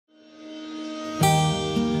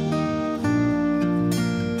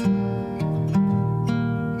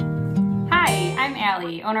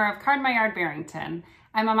Molly, owner of Card My Yard Barrington.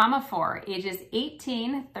 I'm a mom of four, ages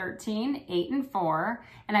 18, 13, 8, and 4,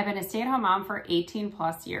 and I've been a stay-at-home mom for 18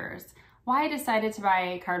 plus years. Why I decided to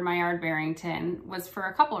buy Card My Yard Barrington was for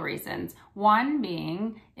a couple of reasons. One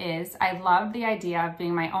being is I loved the idea of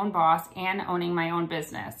being my own boss and owning my own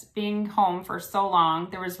business. Being home for so long,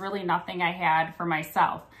 there was really nothing I had for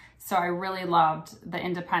myself. So I really loved the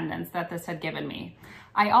independence that this had given me.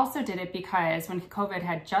 I also did it because when COVID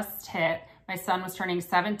had just hit, my son was turning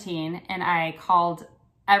 17 and I called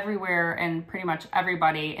everywhere and pretty much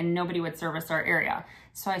everybody and nobody would service our area.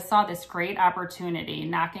 So I saw this great opportunity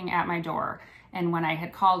knocking at my door. And when I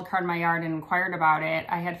had called Card My Yard and inquired about it,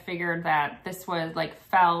 I had figured that this was like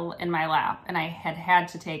fell in my lap and I had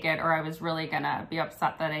to take it or I was really gonna be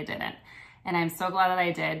upset that I didn't. And I'm so glad that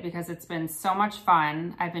I did because it's been so much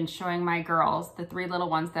fun. I've been showing my girls, the 3 little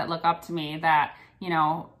ones that look up to me, that, you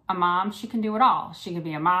know, a mom, she can do it all. She can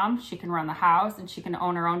be a mom, she can run the house, and she can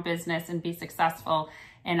own her own business and be successful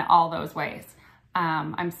in all those ways.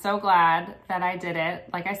 I'm so glad that I did it.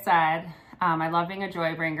 Like I said, I love being a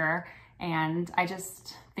joy bringer, and I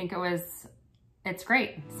just think it's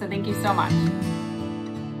great. So thank you so much.